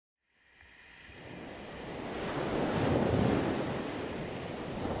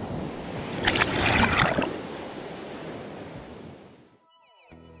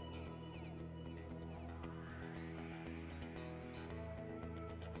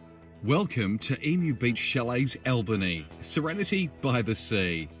Welcome to Emu Beach Chalets, Albany, Serenity by the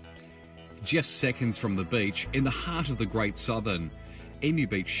sea. Just seconds from the beach, in the heart of the Great Southern, Emu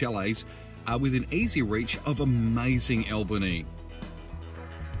Beach Chalets are within easy reach of amazing Albany.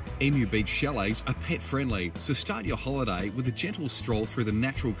 Emu Beach Chalets are pet-friendly, so start your holiday with a gentle stroll through the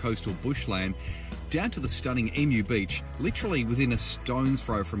natural coastal bushland down to the stunning Emu Beach, literally within a stone's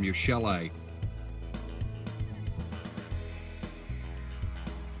throw from your chalet.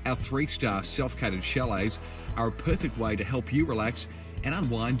 Our 3-star self-catered chalets are a perfect way to help you relax and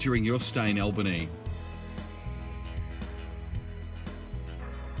unwind during your stay in Albany.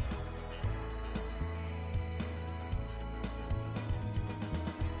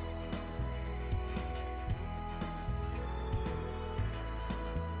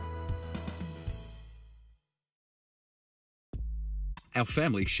 Our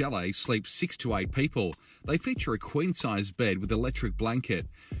family chalet sleeps 6 to 8 people. They feature a queen-size bed with electric blanket,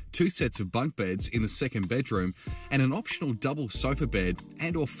 2 sets of bunk beds in the second bedroom, and an optional double sofa bed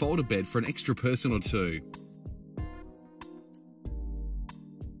and or folder bed for an extra person or two.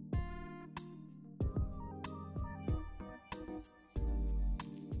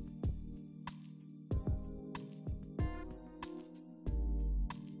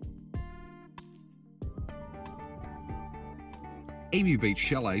 Emu Beach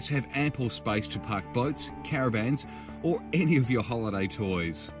Chalets have ample space to park boats, caravans, or any of your holiday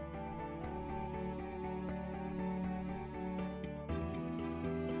toys.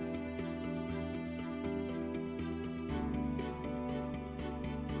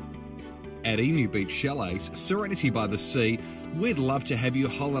 At Emu Beach Chalets, Serenity by the sea, we'd love to have you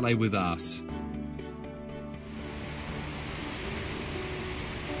holiday with us.